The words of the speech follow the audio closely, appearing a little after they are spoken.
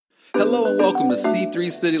Hello and welcome to C3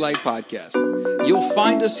 City Light Podcast. You'll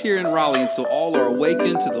find us here in Raleigh until all are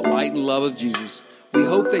awakened to the light and love of Jesus. We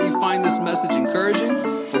hope that you find this message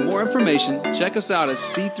encouraging. For more information, check us out at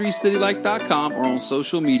c3citylight.com or on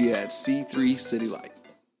social media at C3CityLight.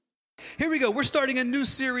 Here we go. We're starting a new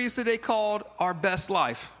series today called Our Best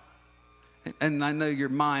Life. And I know your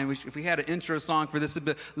mind, if we had an intro song for this, it'd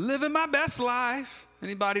be Living My Best Life.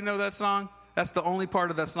 Anybody know that song? That's the only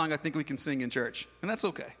part of that song I think we can sing in church. And that's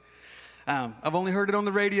okay. I've only heard it on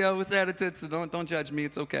the radio. It's edited, so don't judge me.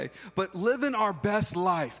 It's okay. But living our best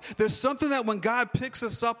life. There's something that when God picks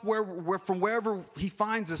us up from wherever he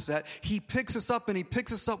finds us at, he picks us up and he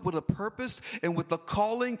picks us up with a purpose and with a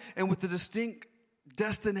calling and with a distinct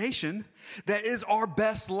destination that is our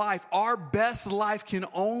best life. Our best life can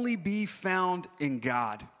only be found in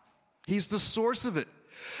God. He's the source of it.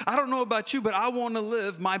 I don't know about you, but I want to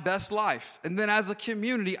live my best life. And then as a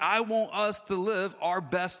community, I want us to live our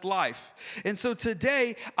best life. And so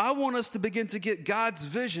today, I want us to begin to get God's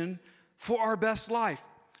vision for our best life.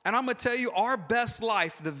 And I'm going to tell you, our best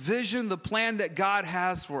life, the vision, the plan that God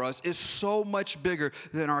has for us is so much bigger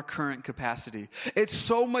than our current capacity. It's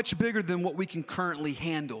so much bigger than what we can currently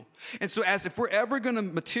handle. And so if we're ever going to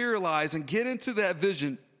materialize and get into that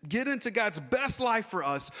vision, get into God's best life for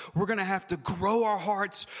us, we're going to have to grow our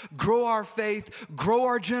hearts, grow our faith, grow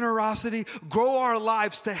our generosity, grow our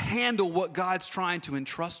lives to handle what God's trying to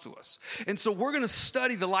entrust to us. And so we're going to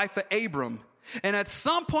study the life of Abram. And at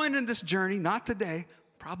some point in this journey, not today,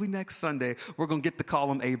 probably next Sunday, we're going to get to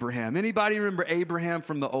call him Abraham. Anybody remember Abraham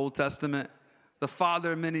from the Old Testament? The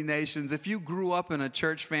father of many nations. If you grew up in a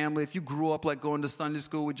church family, if you grew up like going to Sunday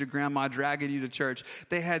school with your grandma dragging you to church,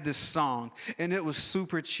 they had this song, and it was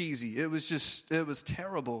super cheesy. It was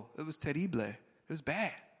terrible. It was terrible. It was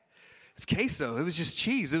bad. It's queso. It was just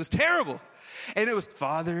cheese. It was terrible. And it was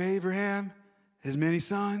Father Abraham, his many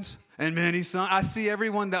sons, and many sons. I see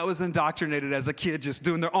everyone that was indoctrinated as a kid just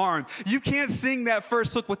doing their arm. You can't sing that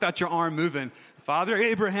first hook without your arm moving. Father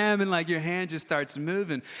Abraham, and like your hand just starts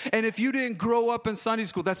moving. And if you didn't grow up in Sunday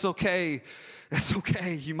school, that's okay. That's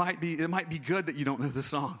okay. It might be good that you don't know the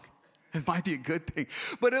song. It might be a good thing.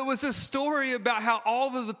 But it was a story about how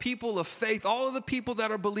all of the people of faith, all of the people that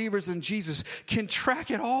are believers in Jesus can track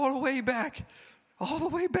it all the way back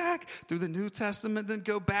through the New Testament, then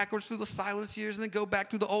go backwards through the silence years, and then go back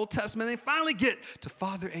through the Old Testament. And they finally get to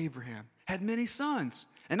Father Abraham, had many sons.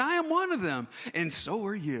 And I am one of them, and so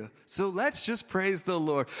are you. So let's just praise the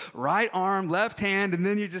Lord. Right arm, left hand, and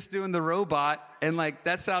then you're just doing the robot. And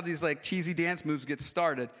that's how these cheesy dance moves get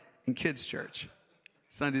started in kids' church,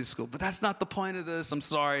 Sunday school. But that's not the point of this. I'm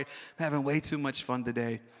sorry. I'm having way too much fun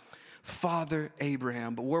today. Father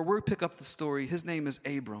Abraham. But where we pick up the story, his name is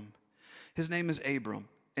Abram. His name is Abram.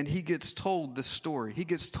 And he gets told this story. He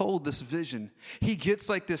gets told this vision. He gets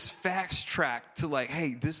this fast track to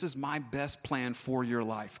hey, this is my best plan for your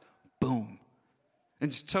life. Boom. And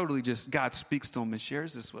God speaks to him and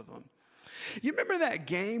shares this with him. You remember that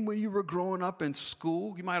game when you were growing up in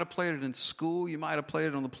school? You might have played it in school. You might have played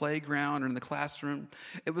it on the playground or in the classroom.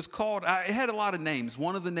 It was called, it had a lot of names.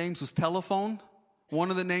 One of the names was telephone. One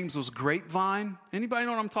of the names was grapevine. Anybody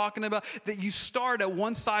know what I'm talking about? That you start at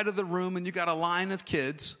one side of the room and you got a line of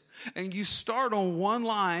kids. And you start on one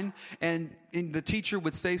line and the teacher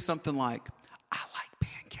would say something like, I like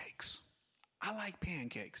pancakes. I like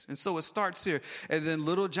pancakes. And so it starts here. And then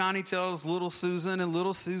little Johnny tells little Susan, and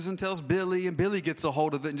little Susan tells Billy, and Billy gets a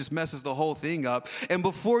hold of it and just messes the whole thing up. And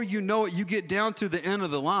before you know it, you get down to the end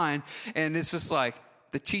of the line, and it's just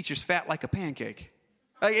the teacher's fat like a pancake.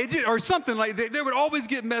 Or something they would always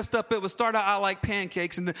get messed up. It would start out, I like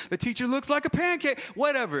pancakes, and the teacher looks like a pancake,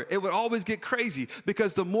 whatever. It would always get crazy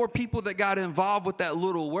because the more people that got involved with that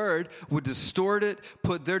little word would distort it,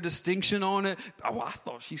 put their distinction on it. Oh, I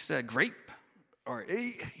thought she said grape. Or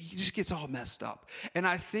it just gets all messed up. And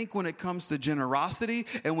I think when it comes to generosity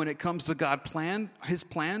and when it comes to his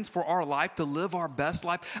plans for our life, to live our best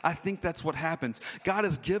life, I think that's what happens. God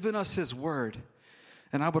has given us his word.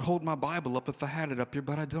 And I would hold my Bible up if I had it up here,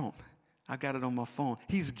 but I don't. I got it on my phone.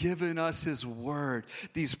 He's given us his word,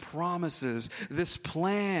 these promises, this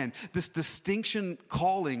plan, this distinct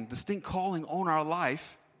calling on our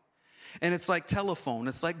life. And it's like telephone.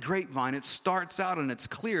 It's like grapevine. It starts out and it's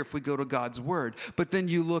clear if we go to God's word. But then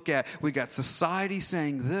you look at, we got society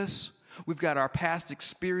saying this. We've got our past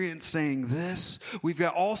experience saying this. We've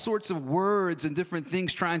got all sorts of words and different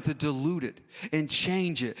things trying to dilute it and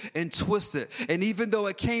change it and twist it. And even though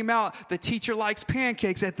it came out, the teacher likes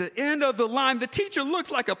pancakes, at the end of the line, the teacher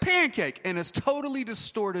looks like a pancake and it's totally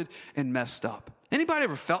distorted and messed up. Anybody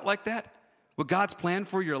ever felt like that with God's plan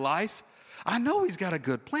for your life? I know he's got a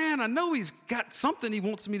good plan. I know he's got something he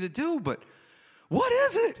wants me to do, but what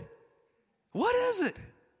is it? What is it?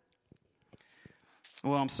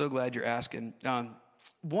 Well, I'm so glad you're asking.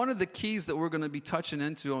 One of the keys that we're going to be touching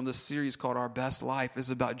into on this series called Our Best Life is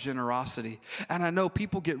about generosity. And I know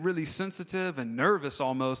people get really sensitive and nervous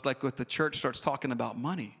almost, like when the church starts talking about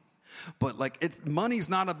money. But money's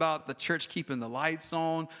not about the church keeping the lights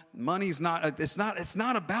on. It's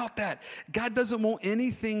not about that. God doesn't want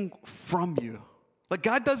anything from you. Like,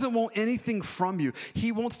 God doesn't want anything from you.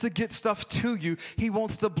 He wants to get stuff to you. He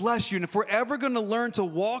wants to bless you. And if we're ever going to learn to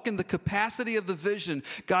walk in the capacity of the vision,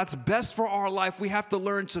 God's best for our life, we have to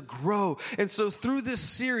learn to grow. And so through this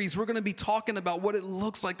series, we're going to be talking about what it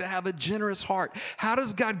looks like to have a generous heart. How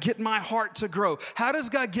does God get my heart to grow? How does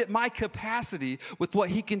God get my capacity with what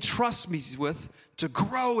he can trust me with to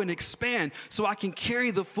grow and expand so I can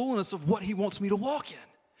carry the fullness of what he wants me to walk in?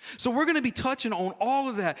 So we're going to be touching on all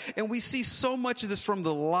of that, and we see so much of this from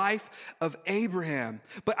the life of Abraham.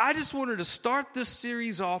 But I just wanted to start this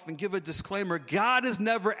series off and give a disclaimer. God is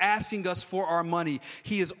never asking us for our money.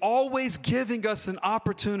 He is always giving us an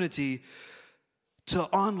opportunity to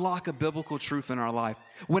unlock a biblical truth in our life.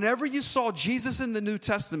 Whenever you saw Jesus in the New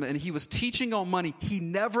Testament and he was teaching on money, he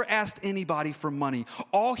never asked anybody for money.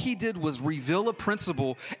 All he did was reveal a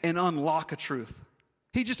principle and unlock a truth.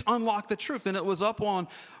 He just unlocked the truth, and it was up on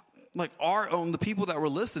the people that were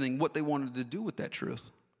listening what they wanted to do with that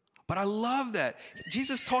truth. But I love that.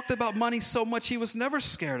 Jesus talked about money so much, he was never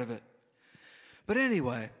scared of it. But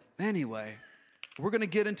anyway, we're going to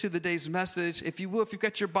get into the day's message. If you've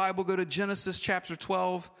got your Bible, go to Genesis chapter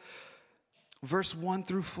 12, verse 1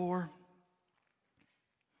 through 4.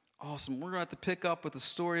 Awesome. We're going to have to pick up with a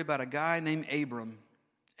story about a guy named Abram.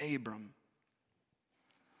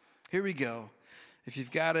 Here we go. If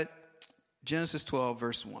you've got it, Genesis 12,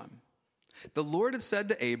 verse 1. The Lord had said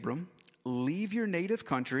to Abram, leave your native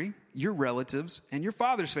country, your relatives, and your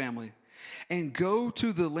father's family, and go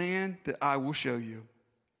to the land that I will show you.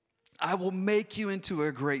 I will make you into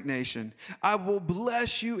a great nation. I will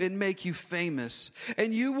bless you and make you famous,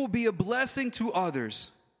 and you will be a blessing to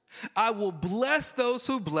others. I will bless those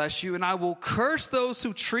who bless you, and I will curse those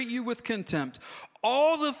who treat you with contempt.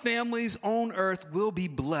 All the families on earth will be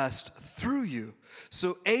blessed through you.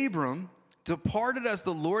 So Abram departed as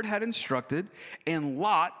the Lord had instructed, and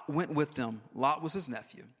Lot went with them. Lot was his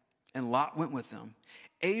nephew, and Lot went with them.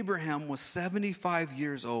 Abraham was 75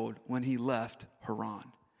 years old when he left Haran.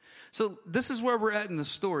 So this is where we're at in the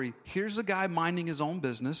story. Here's a guy minding his own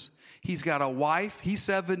business. He's got a wife. He's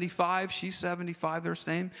 75. She's 75. They're the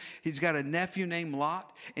same. He's got a nephew named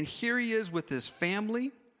Lot. And here he is with his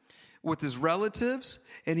family, with his relatives,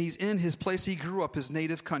 and he's in his place he grew up, his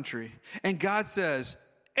native country. And God says,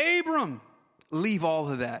 Abram, leave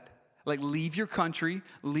all of that. Leave your country,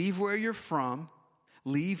 leave where you're from,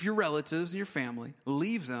 leave your relatives and your family,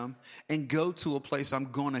 leave them, and go to a place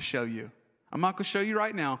I'm going to show you. I'm not going to show you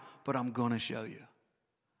right now, but I'm going to show you.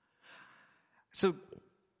 So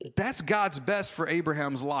that's God's best for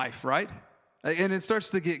Abraham's life, right? And it starts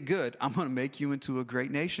to get good. I'm going to make you into a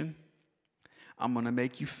great nation. I'm going to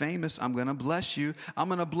make you famous. I'm going to bless you. I'm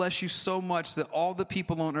going to bless you so much that all the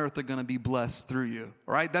people on earth are going to be blessed through you.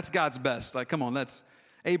 All right? That's God's best. Come on,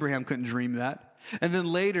 Abraham couldn't dream that. And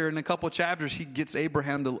then later in a couple of chapters, he gets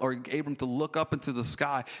Abram to look up into the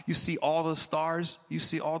sky. You see all the stars?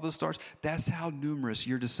 That's how numerous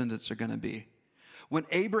your descendants are going to be. When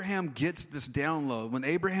Abraham gets this download, when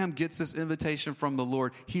Abraham gets this invitation from the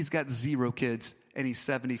Lord, he's got 0 kids and he's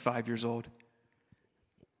 75 years old.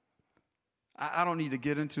 I don't need to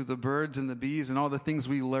get into the birds and the bees and all the things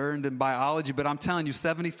we learned in biology, but I'm telling you,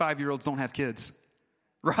 75-year-olds don't have kids,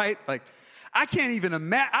 right? I can't even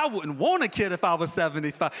imagine. I wouldn't want a kid if I was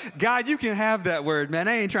 75. God, you can have that word, man.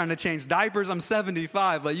 I ain't trying to change diapers. I'm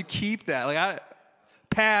 75. You keep that. I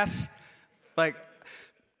pass.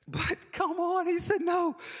 But come on. He said,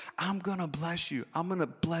 no, I'm going to bless you. I'm going to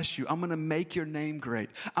bless you. I'm going to make your name great.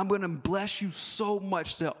 I'm going to bless you so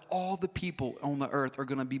much that all the people on the earth are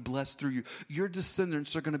going to be blessed through you. Your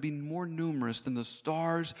descendants are going to be more numerous than the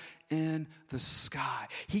stars in the sky.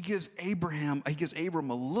 He gives Abram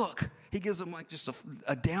a look. He gives him just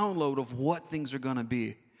a download of what things are going to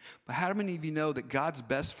be. But how many of you know that God's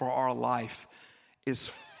best for our life is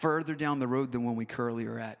further down the road than when we currently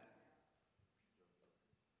are at?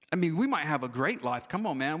 I mean, we might have a great life. Come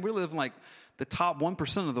on, man. We're living the top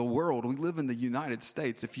 1% of the world. We live in the United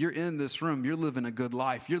States. If you're in this room, you're living a good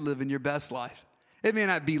life. You're living your best life. It may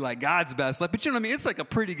not be God's best life, but you know what I mean? It's a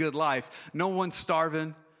pretty good life. No one's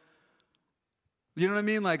starving. You know what I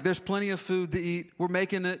mean? Like, there's plenty of food to eat. We're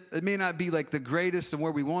making it. It may not be like the greatest and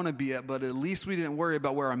where we want to be at, but at least we didn't worry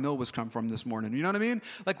about where our meal was come from this morning. You know what I mean?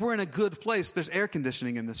 Like, we're in a good place. There's air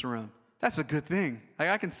conditioning in this room. That's a good thing. Like,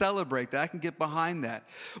 I can celebrate that. I can get behind that.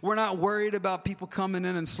 We're not worried about people coming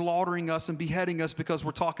in and slaughtering us and beheading us because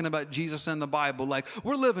we're talking about Jesus and the Bible. Like,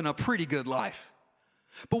 we're living a pretty good life.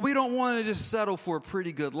 But we don't want to just settle for a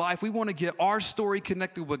pretty good life. We want to get our story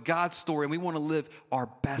connected with God's story, and we want to live our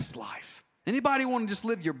best life. Anybody want to just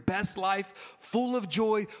live your best life, full of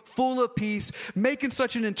joy, full of peace, making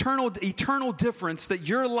such an eternal difference that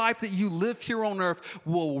your life that you live here on earth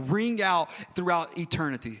will ring out throughout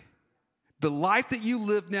eternity? The life that you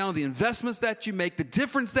live now, the investments that you make, the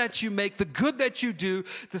difference that you make, the good that you do,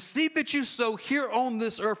 the seed that you sow here on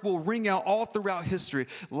this earth will ring out all throughout history.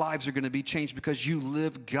 Lives are going to be changed because you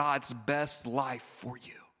live God's best life for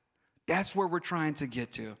you. That's where we're trying to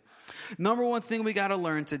get to. Number one thing we got to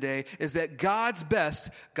learn today is that God's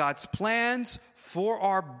plans are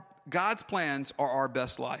our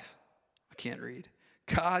best life. I can't read.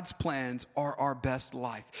 God's plans are our best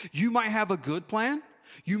life. You might have a good plan.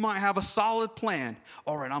 You might have a solid plan.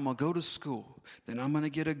 All right, I'm going to go to school. Then I'm going to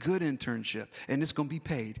get a good internship, and it's going to be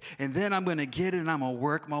paid. And then I'm going to get it, and I'm going to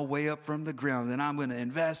work my way up from the ground. Then I'm going to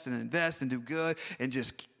invest and do good and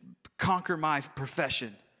just conquer my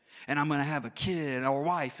profession. And I'm going to have a kid or a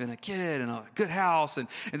wife and a kid and a good house. And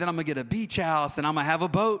then I'm going to get a beach house, and I'm going to have a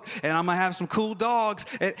boat, and I'm going to have some cool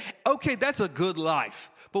dogs. And, okay, that's a good life.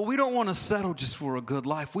 But we don't want to settle just for a good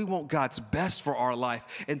life. We want God's best for our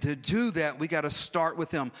life. And to do that, we got to start with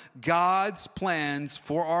Him. God's plans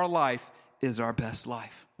for our life is our best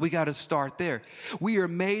life. We got to start there. We are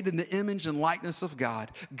made in the image and likeness of God.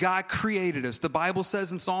 God created us. The Bible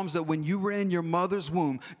says in Psalms that when you were in your mother's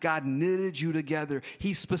womb, God knitted you together.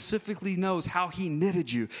 He specifically knows how He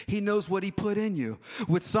knitted you. He knows what He put in you.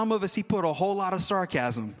 With some of us, He put a whole lot of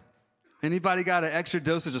sarcasm. Anybody got an extra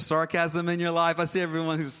dosage of sarcasm in your life? I see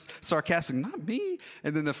everyone who's sarcastic, not me.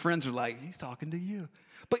 And then the friends are like, he's talking to you.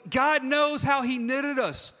 But God knows how He knitted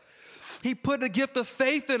us. He put a gift of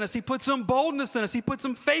faith in us. He put some boldness in us. He put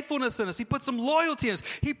some faithfulness in us. He put some loyalty in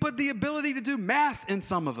us. He put the ability to do math in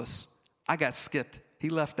some of us. I got skipped. He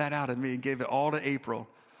left that out of me and gave it all to April.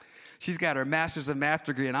 She's got her master's of math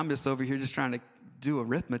degree, and I'm just over here just trying to do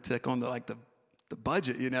arithmetic on the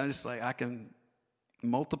budget, just like I can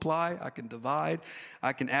multiply, I can divide,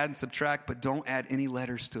 I can add and subtract, but don't add any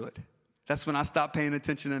letters to it. That's when I stopped paying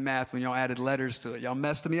attention in math, when y'all added letters to it. Y'all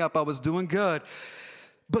messed me up. I was doing good.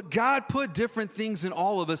 But God put different things in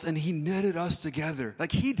all of us, and He knitted us together.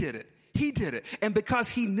 Like He did it. He did it. And because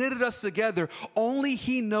He knitted us together, only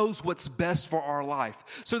He knows what's best for our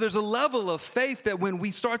life. So there's a level of faith that when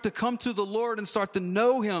we start to come to the Lord and start to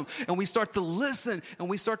know Him, and we start to listen, and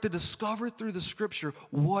we start to discover through the Scripture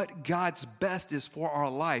what God's best is for our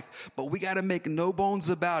life. But we got to make no bones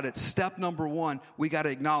about it. Step number one, we got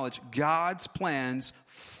to acknowledge God's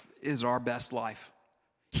plans is our best life.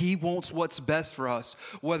 He wants what's best for us,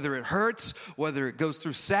 whether it hurts, whether it goes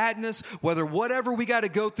through sadness, whatever we got to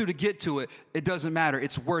go through to get to it, it doesn't matter.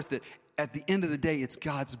 It's worth it. At the end of the day, it's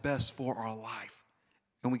God's best for our life.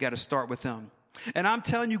 And we got to start with Him. And I'm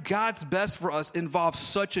telling you, God's best for us involves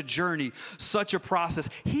such a journey, such a process.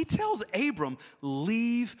 He tells Abram,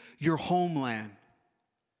 leave your homeland.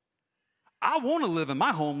 I want to live in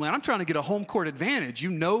my homeland. I'm trying to get a home court advantage. You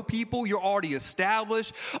know people, you're already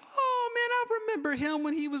established. Oh, man, I remember him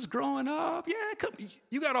when he was growing up. Yeah,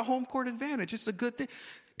 you got a home court advantage. It's a good thing.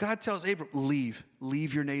 God tells Abram, leave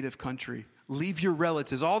your native country. Leave your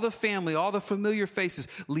relatives, all the family, all the familiar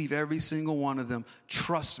faces. Leave every single one of them.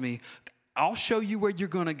 Trust me. I'll show you where you're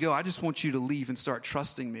going to go. I just want you to leave and start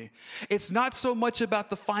trusting me. It's not so much about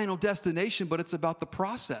the final destination, but it's about the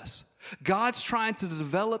process. God's trying to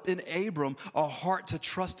develop in Abram a heart to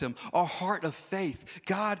trust Him, a heart of faith.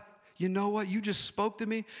 God, you know what? You just spoke to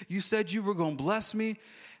me. You said you were going to bless me.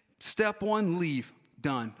 Step one, leave.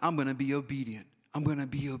 Done. I'm going to be obedient. I'm going to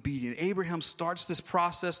be obedient. Abraham starts this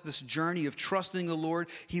process, this journey of trusting the Lord.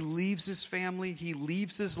 He leaves his family. He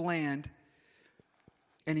leaves his land.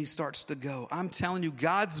 And he starts to go. I'm telling you,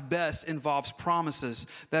 God's best involves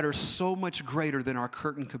promises that are so much greater than our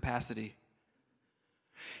current capacity.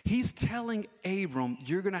 He's telling Abram,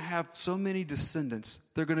 you're going to have so many descendants.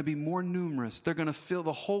 They're going to be more numerous. They're going to fill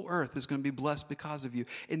the whole earth is going to be blessed because of you.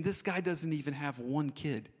 And this guy doesn't even have one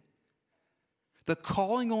kid. The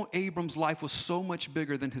calling on Abram's life was so much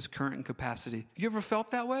bigger than his current capacity. You ever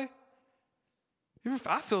felt that way?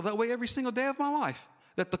 I feel that way every single day of my life.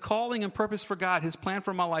 That the calling and purpose for God, His plan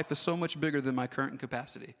for my life is so much bigger than my current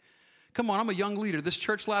capacity. Come on, I'm a young leader. This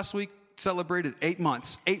church last week, celebrated 8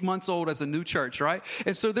 months old as a new church, right?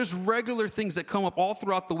 And so there's regular things that come up all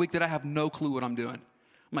throughout the week that I have no clue what I'm doing.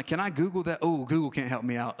 I'm like, can I Google that? Oh, Google can't help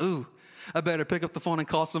me out. Ooh, I better pick up the phone and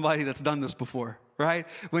call somebody that's done this before, right?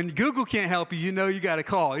 When Google can't help you, you know you got to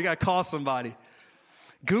call. You got to call somebody.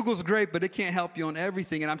 Google's great, but it can't help you on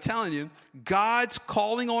everything. And I'm telling you, God's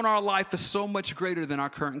calling on our life is so much greater than our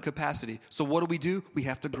current capacity. So what do? We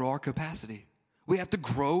have to grow our capacity. We have to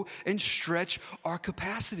grow and stretch our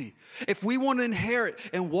capacity. If we want to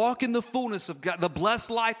inherit and walk in the fullness of God, the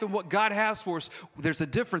blessed life and what God has for us, there's a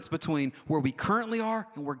difference between where we currently are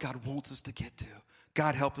and where God wants us to get to.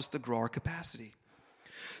 God help us to grow our capacity.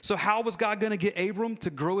 So how was God going to get Abram to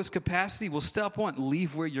grow his capacity? Well, step one,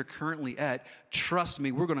 leave where you're currently at. Trust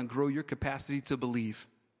me, we're going to grow your capacity to believe.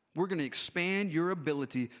 We're going to expand your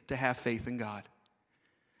ability to have faith in God.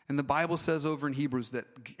 And the Bible says over in Hebrews that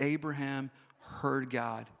Abraham heard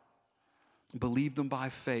God, believed him by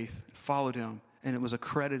faith, followed him, and it was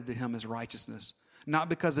accredited to him as righteousness. Not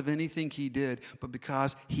because of anything he did, but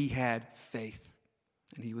because he had faith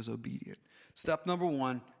and he was obedient. Step number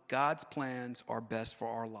one, God's plans are best for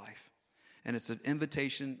our life. And it's an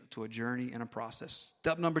invitation to a journey and a process.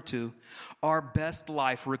 Step number two, our best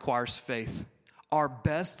life requires faith. Our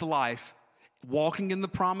best life, walking in the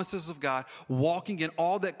promises of God, walking in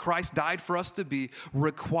all that Christ died for us to be,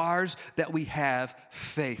 requires that we have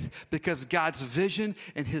faith. Because God's vision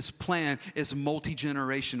and his plan is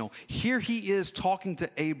multi-generational. Here he is talking to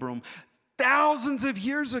Abram thousands of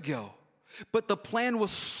years ago. But the plan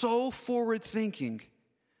was so forward-thinking.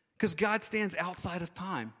 Because God stands outside of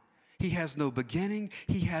time. He has no beginning.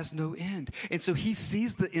 He has no end. And so he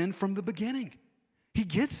sees the end from the beginning. He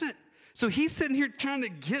gets it. So he's sitting here trying to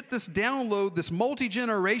get this download, this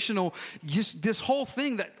multi-generational, just this whole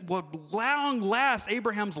thing that will long last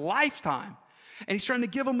Abraham's lifetime. And he's trying to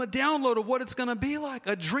give him a download of what it's going to be like.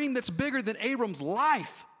 A dream that's bigger than Abram's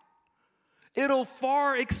life. It'll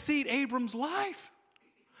far exceed Abram's life.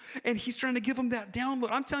 And he's trying to give them that download.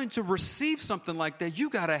 I'm telling you, to receive something like that, you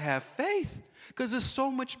got to have faith because it's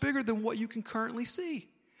so much bigger than what you can currently see.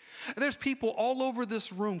 There's people all over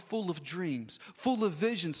this room full of dreams, full of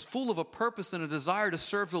visions, full of a purpose and a desire to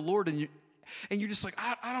serve the Lord. And you're just like,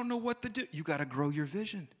 I don't know what to do. You got to grow your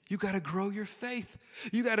vision. You got to grow your faith.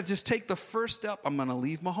 You got to just take the first step. I'm going to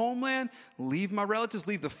leave my homeland, leave my relatives,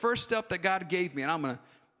 leave the first step that God gave me, and I'm going to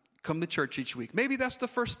come to church each week. Maybe that's the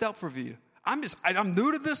first step for you. I'm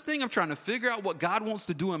new to this thing. I'm trying to figure out what God wants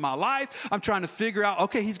to do in my life. I'm trying to figure out,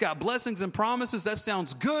 okay, he's got blessings and promises. That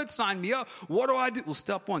sounds good. Sign me up. What do I do? Well,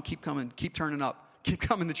 step one, keep coming, keep turning up, keep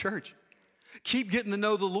coming to church. Keep getting to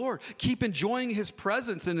know the Lord. Keep enjoying his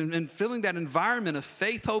presence and filling that environment of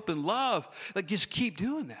faith, hope, and love. Like, just keep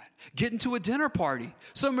doing that. Get into a dinner party.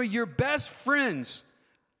 Some of your best friends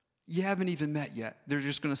you haven't even met yet. They're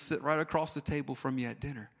just going to sit right across the table from you at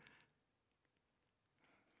dinner.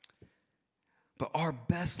 But our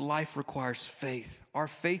best life requires faith. Our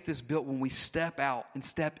faith is built when we step out and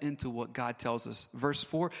step into what God tells us. Verse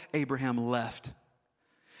 4, Abraham left.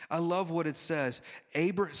 I love what it says.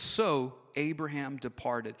 So Abraham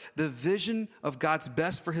departed. The vision of God's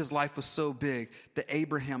best for his life was so big that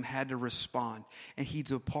Abraham had to respond. And he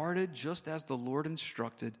departed just as the Lord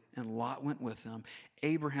instructed, and Lot went with him.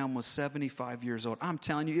 Abraham was 75 years old. I'm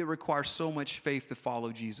telling you, it requires so much faith to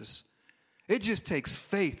follow Jesus. It just takes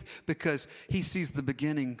faith because he sees the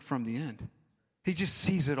beginning from the end. He just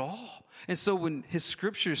sees it all. And so when his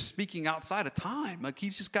scripture is speaking outside of time, like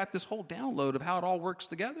he's just got this whole download of how it all works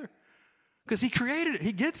together. Because he created it.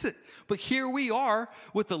 He gets it. But here we are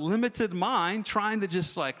with a limited mind trying to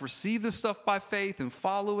just like receive this stuff by faith and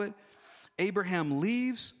follow it. Abraham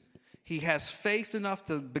leaves. He has faith enough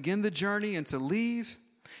to begin the journey and to leave.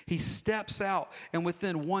 He steps out, and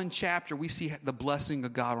within one chapter, we see the blessing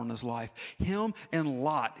of God on his life. Him and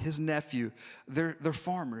Lot, his nephew, they're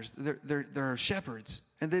farmers, they're shepherds,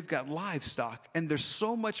 and they've got livestock. And there's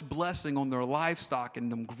so much blessing on their livestock and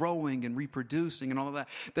them growing and reproducing and all of that,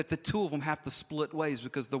 that the two of them have to split ways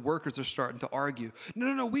because the workers are starting to argue.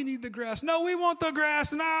 No, we need the grass. No, we want the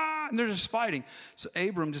grass. Nah, and they're just fighting. So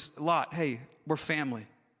Abram Lot, hey, we're family.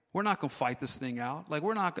 We're not going to fight this thing out. Like,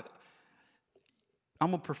 I'm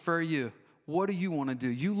going to prefer you. What do you want to do?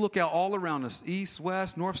 You look out all around us, east,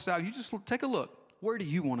 west, north, south. You just take a look. Where do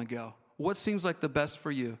you want to go? What seems like the best for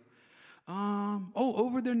you?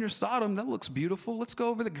 Over there near Sodom, that looks beautiful. Let's go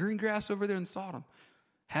over the green grass over there in Sodom.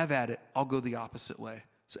 Have at it. I'll go the opposite way.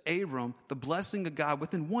 So Abram, the blessing of God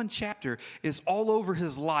within one chapter is all over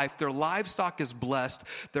his life. Their livestock is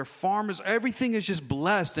blessed. Their farmers, everything is just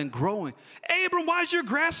blessed and growing. Abram, why is your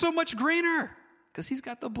grass so much greener? Because he's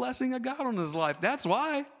got the blessing of God on his life. That's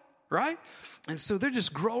why. right? And so they're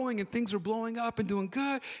just growing and things are blowing up and doing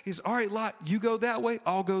good. He's, all right, Lot, you go that way,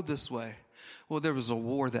 I'll go this way. Well, there was a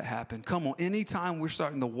war that happened. Come on, anytime we're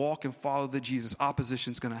starting to walk and follow the Jesus,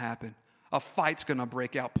 opposition's going to happen. A fight's going to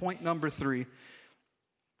break out. Point number three,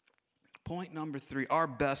 our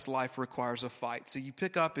best life requires a fight. So you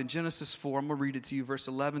pick up in Genesis 4, I'm going to read it to you, verse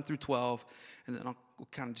 11 through 12, and then we'll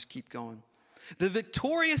kind of just keep going. The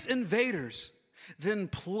victorious invaders then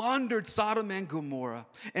plundered Sodom and Gomorrah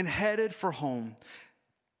and headed for home,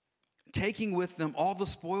 taking with them all the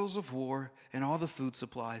spoils of war and all the food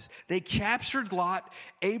supplies. They captured Lot,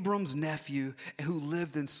 Abram's nephew, who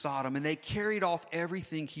lived in Sodom, and they carried off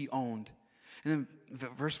everything he owned. And then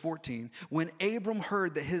verse 14, when Abram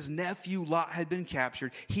heard that his nephew Lot had been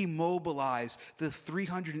captured, he mobilized the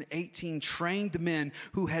 318 trained men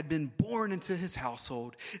who had been born into his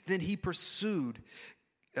household. Then he pursued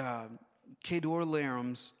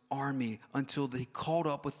Chedorlaomer's army until he caught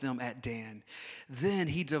up with them at Dan. Then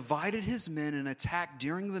he divided his men and attacked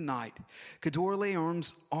during the night.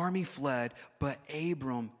 Chedorlaomer's army fled, but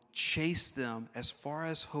Abram chased them as far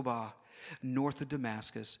as Hobah, north of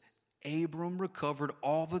Damascus. Abram recovered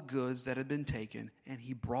all the goods that had been taken, and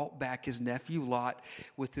he brought back his nephew Lot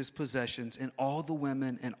with his possessions and all the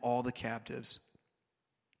women and all the captives.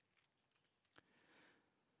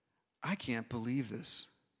 I can't believe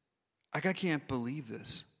this. I can't believe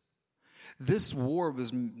this. This war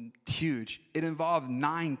was huge. It involved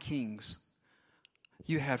 9 kings.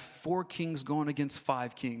 You had 4 kings going against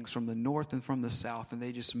 5 kings from the north and from the south, and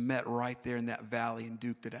they just met right there in that valley and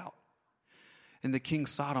duked it out. And the king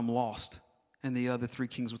Sodom lost, and the other 3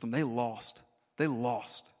 kings with them, they lost.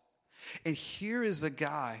 And here is a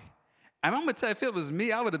guy, and I'm going to tell you, if it was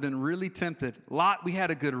me, I would have been really tempted. Lot, we had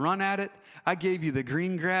a good run at it. I gave you the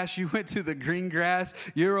green grass. You went to the green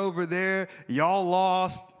grass. You're over there. Y'all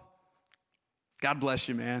lost. God bless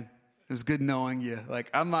you, man. It was good knowing you.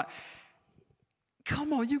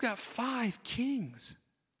 Come on, you got 5 kings.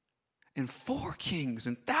 And 4 kings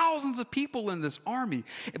and thousands of people in this army.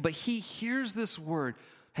 But he hears this word.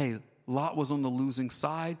 Hey, Lot was on the losing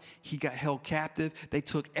side. He got held captive. They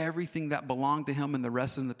took everything that belonged to him and the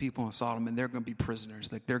rest of the people in Sodom, and they're going to be prisoners.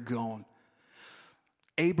 They're gone.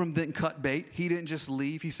 Abram didn't cut bait. He didn't just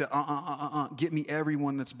leave. He said, get me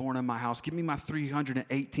everyone that's born in my house. Give me my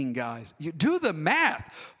 318 guys. You do the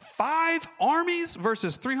math. 5 armies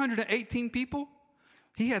versus 318 people.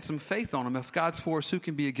 He had some faith on him. If God's for us, who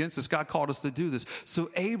can be against us? God called us to do this. So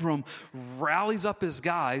Abram rallies up his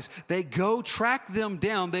guys. They go track them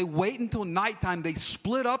down. They wait until nighttime. They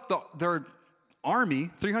split up their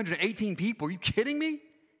army, 318 people. Are you kidding me?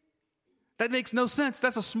 That makes no sense.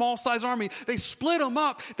 That's a small size army. They split them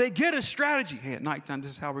up. They get a strategy. Hey, at nighttime, this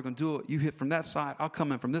is how we're going to do it. You hit from that side. I'll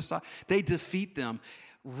come in from this side. They defeat them,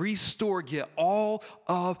 restore, get all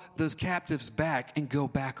of those captives back, and go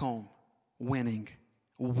back home winning.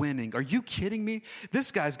 Are you kidding me?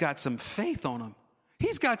 This guy's got some faith on him.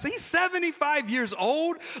 He's 75 years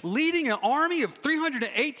old, leading an army of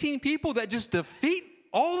 318 people that just defeat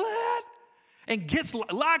all of that and gets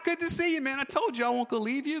Lot. Good to see you, man. I told you I won't go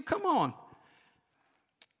leave you. Come on.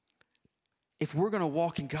 If we're going to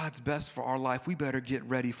walk in God's best for our life, we better get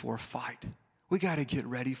ready for a fight. We got to get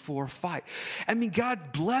ready for a fight. I mean, God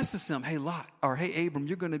blesses him. Hey, Lot, or hey, Abram,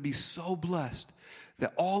 you're going to be so blessed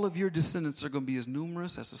that all of your descendants are going to be as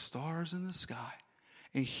numerous as the stars in the sky.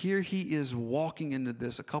 And here he is walking into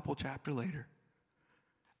this a couple chapters later,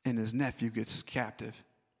 and his nephew gets captive,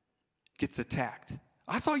 gets attacked.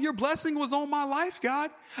 I thought your blessing was on my life, God.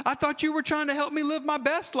 I thought you were trying to help me live my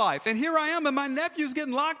best life. And here I am, and my nephew's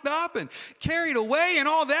getting locked up and carried away and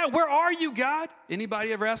all that. Where are you, God?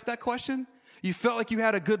 Anybody ever asked that question? You felt like you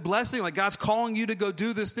had a good blessing, like God's calling you to go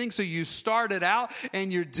do this thing. So you started out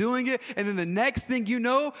and you're doing it. And then the next thing you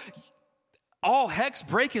know, all heck's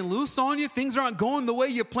breaking loose on you. Things aren't going the way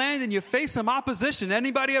you planned and you face some opposition.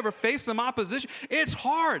 Anybody ever face some opposition? It's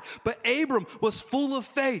hard. But Abram was full of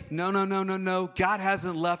faith. No. God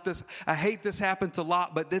hasn't left us. I hate this happened to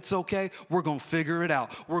Lot, but it's okay. We're going to figure it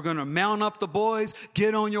out. We're going to mount up the boys,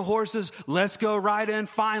 get on your horses. Let's go right in,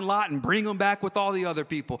 find Lot, and bring them back with all the other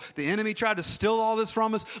people. The enemy tried to steal all this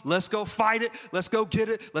from us. Let's go fight it. Let's go get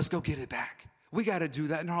it. Let's go get it back. We got to do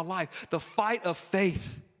that in our life. The fight of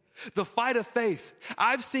faith. The fight of faith.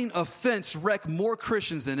 I've seen offense wreck more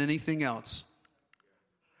Christians than anything else.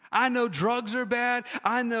 I know drugs are bad.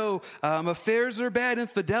 I know affairs are bad.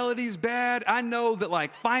 Infidelity's bad. I know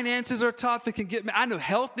that finances are tough. I know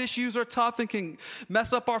health issues are tough and can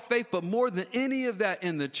mess up our faith. But more than any of that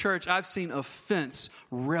in the church, I've seen offense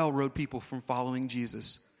railroad people from following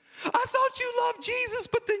Jesus. I thought you loved Jesus,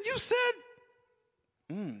 but then you said,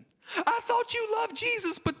 I thought you loved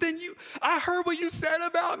Jesus, but then I heard what you said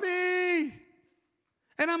about me.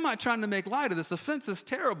 And I'm not trying to make light of this. Offense is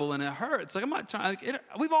terrible and it hurts. Like, I'm not trying.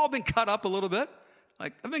 We've all been cut up a little bit.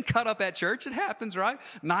 Like, I've been cut up at church. It happens, right?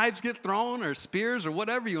 Knives get thrown or spears or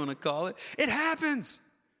whatever you want to call it. It happens.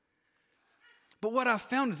 But what I've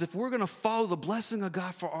found is if we're going to follow the blessing of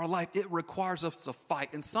God for our life, it requires us to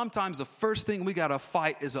fight. And sometimes the first thing we got to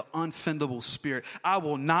fight is an unoffendable spirit. I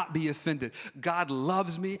will not be offended. God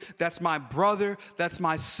loves me. That's my brother. That's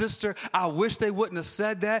my sister. I wish they wouldn't have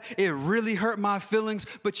said that. It really hurt my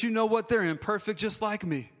feelings. But you know what? They're imperfect just like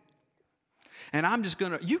me. And I'm just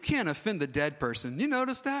you can't offend the dead person. You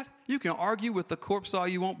notice that? You can argue with the corpse all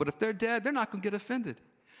you want, but if they're dead, they're not going to get offended.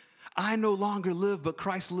 I no longer live, but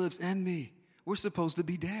Christ lives in me. We're supposed to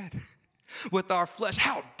be dead with our flesh.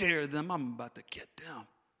 How dare them? I'm about to get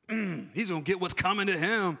them. He's going to get what's coming to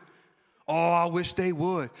him. Oh, I wish they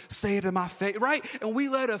would. Say it in my face, right? And we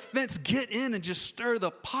let offense get in and just stir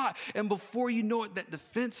the pot. And before you know it, that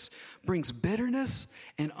offense brings bitterness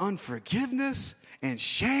and unforgiveness and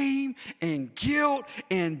shame and guilt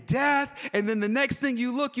and death. And then the next thing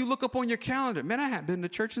you look up on your calendar. Man, I haven't been to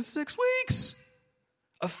church in 6 weeks.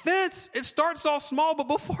 Offense, it starts off small, but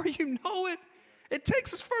before you know it, it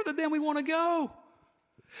takes us further than we want to go.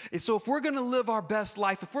 And so if we're going to live our best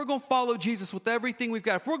life, if we're going to follow Jesus with everything we've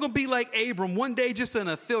got, if we're going to be like Abram one day just in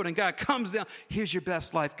a field and God comes down, here's your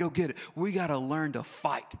best life, go get it. We got to learn to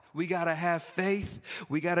fight. We got to have faith.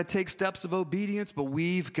 We got to take steps of obedience, but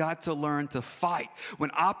we've got to learn to fight.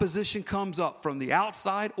 When opposition comes up from the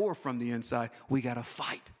outside or from the inside, we got to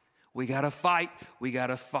fight. We got to fight. We got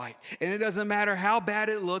to fight. And it doesn't matter how bad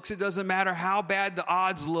it looks. It doesn't matter how bad the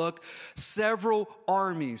odds look. Several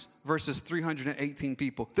armies versus 318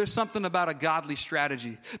 people. There's something about a godly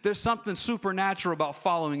strategy. There's something supernatural about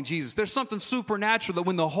following Jesus. There's something supernatural that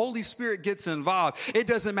when the Holy Spirit gets involved, it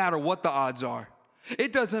doesn't matter what the odds are.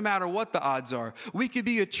 It doesn't matter what the odds are. We could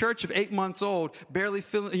be a church of 8 months old, barely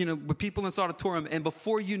filling, with people in this auditorium. And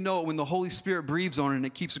before you know it, when the Holy Spirit breathes on it and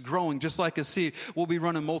it keeps growing, just like a seed, we'll be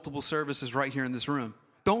running multiple services right here in this room.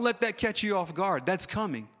 Don't let that catch you off guard. That's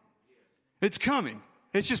coming. It's coming.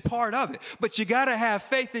 It's just part of it. But you got to have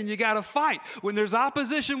faith and you got to fight. When there's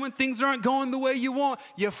opposition, when things aren't going the way you want,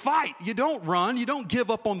 you fight. You don't run. You don't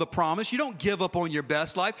give up on the promise. You don't give up on your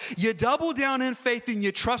best life. You double down in faith and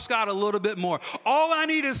you trust God a little bit more. All I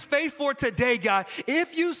need is faith for today, God.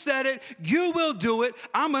 If you said it, you will do it.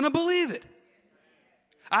 I'm going to believe it.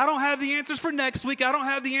 I don't have the answers for next week. I don't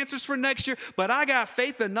have the answers for next year, but I got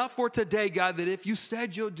faith enough for today, God, that if you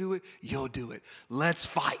said you'll do it, you'll do it. Let's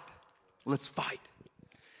fight. Let's fight.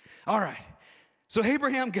 All right, so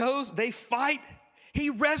Abraham goes, they fight.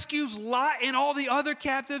 He rescues Lot and all the other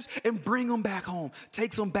captives and bring them back home,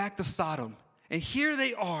 takes them back to Sodom. And here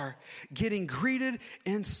they are getting greeted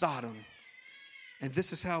in Sodom. And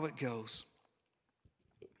this is how it goes.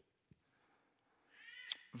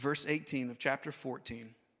 Verse 18 of chapter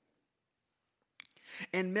 14.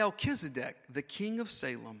 And Melchizedek, the king of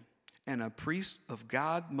Salem and a priest of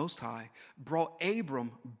God Most High, brought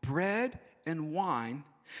Abram bread and wine.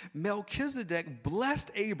 Melchizedek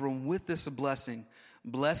blessed Abram with this blessing.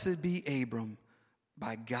 Blessed be Abram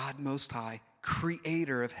by God Most High,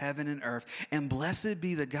 creator of heaven and earth. And blessed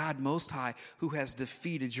be the God Most High who has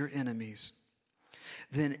defeated your enemies.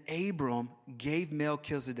 Then Abram gave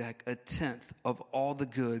Melchizedek 1/10 of all the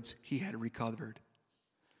goods he had recovered.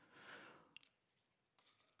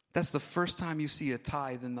 That's the first time you see a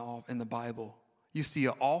tithe in the Bible. You see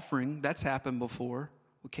an offering. That's happened before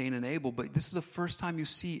with Cain and Abel, but this is the first time you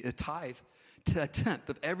see a tithe to 1/10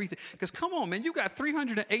 of everything. Because come on, man, you got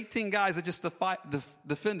 318 guys that just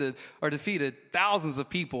defeated thousands of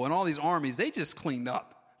people and all these armies. They just cleaned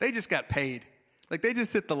up. They just got paid. Like they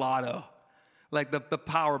just hit the lotto, like the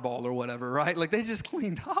Powerball or whatever, right? Like they just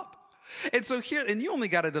cleaned up. And so here, and you only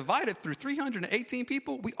got to divide it through 318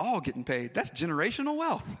 people. We all getting paid. That's generational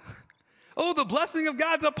wealth. Oh, the blessing of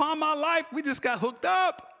God's upon my life. We just got hooked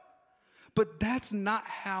up. But that's not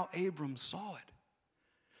how Abram saw it.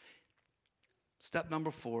 Step number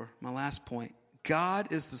 4, my last point.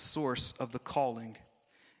 God is the source of the calling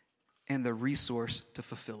and the resource to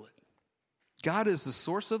fulfill it. God is the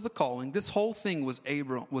source of the calling. This whole thing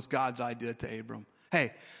was God's idea to Abram.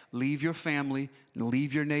 Hey, leave your family and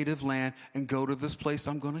leave your native land and go to this place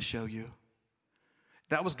I'm going to show you.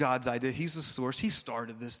 That was God's idea. He's the source. He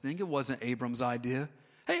started this thing. It wasn't Abram's idea.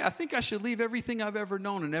 Hey, I think I should leave everything I've ever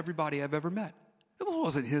known and everybody I've ever met. It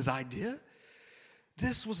wasn't his idea.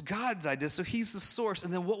 This was God's idea. So he's the source.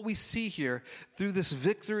 And then what we see here through this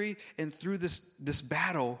victory and through this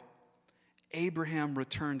battle Abraham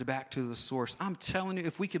returned back to the source. I'm telling you,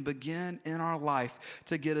 if we can begin in our life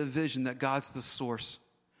to get a vision that God's the source.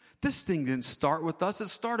 This thing didn't start with us. It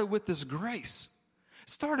started with His grace. It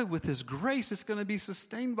started with His grace. It's going to be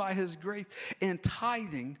sustained by His grace. And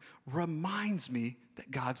tithing reminds me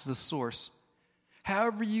that God's the source.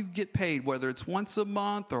 However you get paid, whether it's once a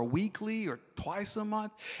month or weekly or twice a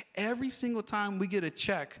month, every single time we get a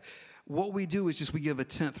check, what we do is just we give a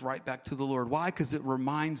tenth right back to the Lord. Why? Because it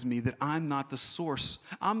reminds me that I'm not the source.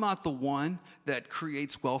 I'm not the one that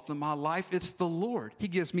creates wealth in my life. It's the Lord. He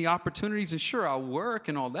gives me opportunities, and sure, I work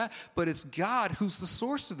and all that, but it's God who's the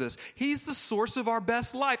source of this. He's the source of our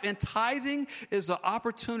best life, and tithing is an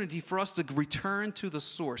opportunity for us to return to the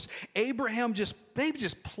source. Abraham they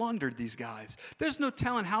just plundered these guys. There's no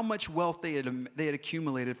telling how much wealth they had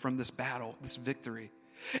accumulated from this battle, this victory.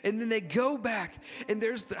 And then they go back, and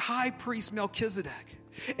there's the high priest Melchizedek,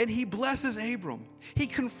 and he blesses Abram. He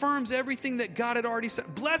confirms everything that God had already said.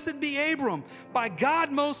 Blessed be Abram by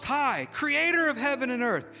God Most High, creator of heaven and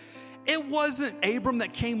earth. It wasn't Abram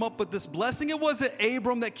that came up with this blessing. It wasn't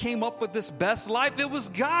Abram that came up with this best life. It was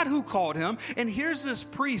God who called him. And here's this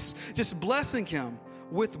priest just blessing him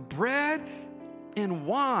with bread and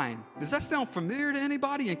wine. Does that sound familiar to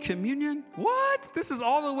anybody in communion? What? This is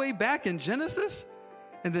all the way back in Genesis?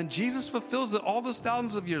 And then Jesus fulfills it all those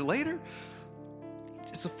thousands of years later?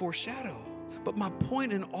 It's a foreshadow. But my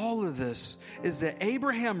point in all of this is that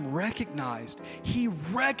Abraham recognized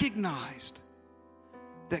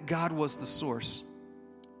that God was the source.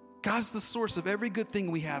 God's the source of every good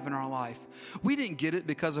thing we have in our life. We didn't get it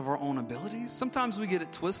because of our own abilities. Sometimes we get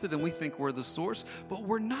it twisted and we think we're the source, but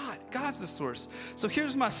we're not. God's the source. So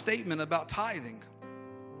here's my statement about tithing.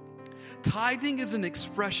 Tithing is an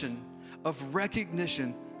expression of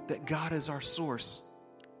recognition that God is our source.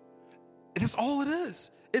 And that's all it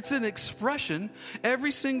is. It's an expression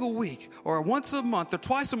every single week or once a month or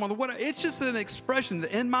twice a month or whatever. It's just an expression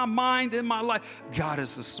that in my mind, in my life, God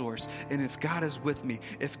is the source. And if God is with me,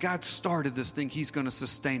 if God started this thing, He's going to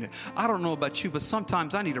sustain it. I don't know about you, but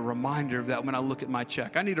sometimes I need a reminder of that when I look at my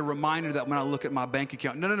check. I need a reminder of that when I look at my bank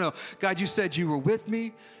account. No. God, you said you were with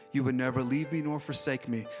me. You would never leave me nor forsake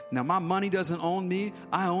me. Now, my money doesn't own me.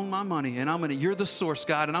 I own my money. And you're the source,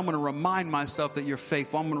 God. And I'm going to remind myself that you're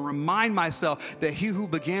faithful. I'm going to remind myself that He who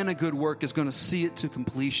began a good work is going to see it to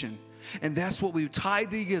completion. And that's what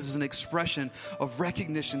tithing is, an expression of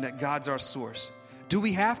recognition that God's our source. Do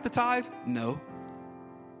we have to tithe? No.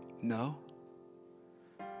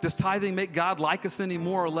 Does tithing make God like us any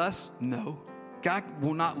more or less? No. God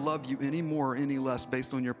will not love you any more or any less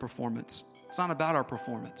based on your performance. It's not about our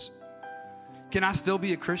performance. Can I still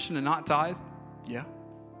be a Christian and not tithe? Yeah.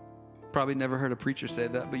 Probably never heard a preacher say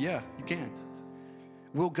that, but yeah, you can.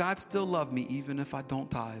 Will God still love me even if I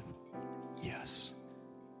don't tithe? Yes.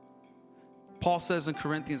 Paul says in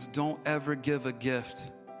Corinthians, don't ever give a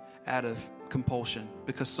gift out of compulsion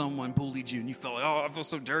because someone bullied you and you felt like, I feel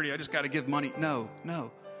so dirty, I just got to give money. No.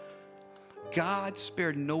 God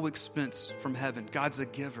spared no expense from heaven. God's a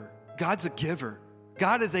giver.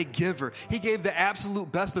 God is a giver. He gave the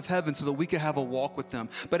absolute best of heaven so that we could have a walk with Him.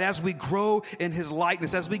 But as we grow in His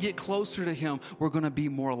likeness, as we get closer to Him, we're going to be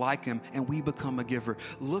more like Him and we become a giver.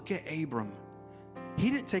 Look at Abram. He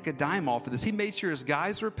didn't take a dime off of this. He made sure his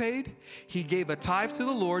guys were paid. He gave a tithe to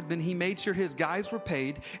the Lord. Then he made sure his guys were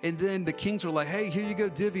paid. And then the kings were like, hey, here you go,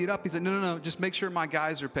 divvy it up. He said, no, just make sure my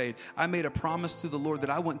guys are paid. I made a promise to the Lord that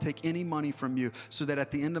I wouldn't take any money from you so that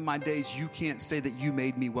at the end of my days, you can't say that you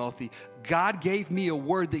made me wealthy. God gave me a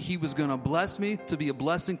word that He was going to bless me to be a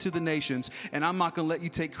blessing to the nations. And I'm not going to let you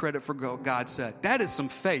take credit for what God said. That is some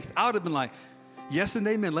faith. I would have been like, yes and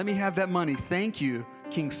amen. Let me have that money. Thank you,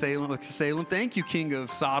 King Salem. Thank you, King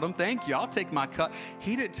of Sodom. Thank you. I'll take my cut.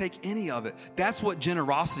 He didn't take any of it. That's what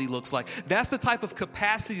generosity looks like. That's the type of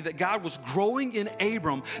capacity that God was growing in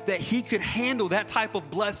Abram, that he could handle that type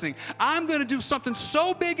of blessing. I'm going to do something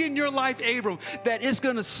so big in your life, Abram, that it's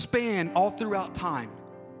going to span all throughout time.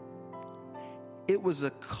 It was a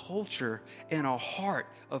culture and a heart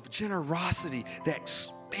of generosity that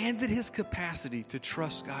expanded his capacity to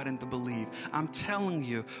trust God and to believe. I'm telling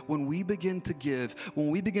you, when we begin to give, when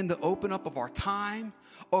we begin to open up of our time,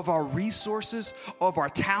 of our resources, of our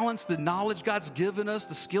talents, the knowledge God's given us,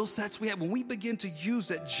 the skill sets we have, when we begin to use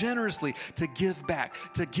that generously to give back,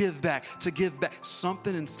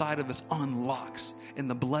 something inside of us unlocks, and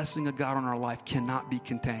the blessing of God on our life cannot be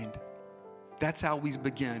contained. That's how we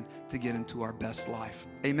begin to get into our best life.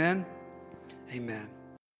 Amen? Amen.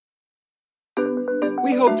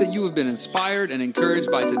 We hope that you have been inspired and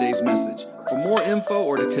encouraged by today's message. For more info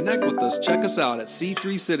or to connect with us, check us out at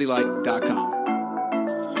c3citylight.com.